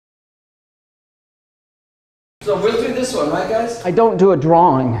So we'll do this one, right guys? I don't do a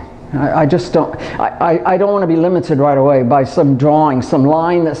drawing. I just don't. I don't want to be limited right away by some drawing, some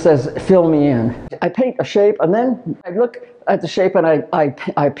line that says fill me in. I paint a shape and then I look at the shape and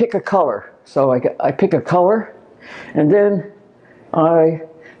I pick a color. So I pick a color and then I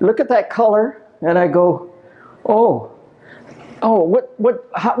look at that color and I go, what's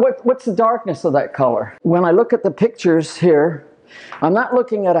the darkness of that color? When I look at the pictures here, I'm not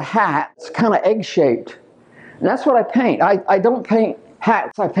looking at a hat. It's kind of egg-shaped. And that's what I paint. I don't paint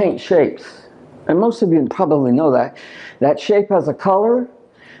hats, I paint shapes. And most of you probably know that. That shape has a color,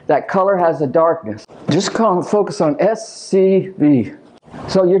 that color has a darkness. Just focus on SCV.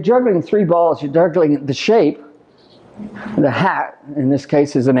 So you're juggling three balls. You're juggling the shape, the hat, in this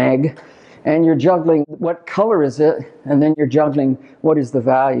case is an egg, and you're juggling what color is it, and then you're juggling what is the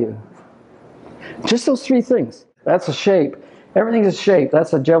value. Just those three things. That's a shape. Everything is a shape.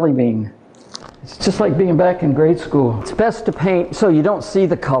 That's a jelly bean. It's just like being back in grade school. It's best to paint so you don't see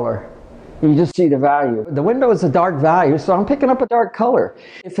the color. You just see the value. The window is a dark value, so I'm picking up a dark color.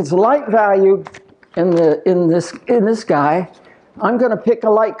 If it's a light value in this guy, I'm going to pick a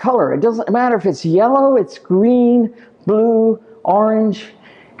light color. It doesn't matter if it's yellow, it's green, blue, orange,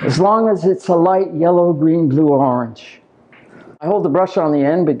 as long as it's a light yellow, green, blue, or orange. I hold the brush on the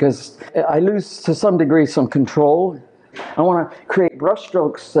end because I lose to some degree some control. I want to create brush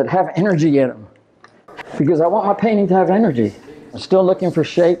strokes that have energy in them because I want my painting to have energy. I'm still looking for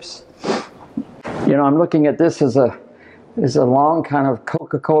shapes. You know, I'm looking at this as a long kind of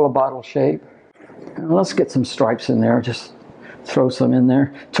Coca-Cola bottle shape. And let's get some stripes in there. Just throw some in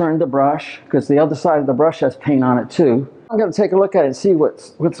there. Turn the brush because the other side of the brush has paint on it too. I'm going to take a look at it and see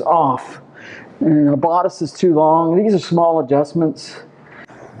what's off. And the bodice is too long. These are small adjustments.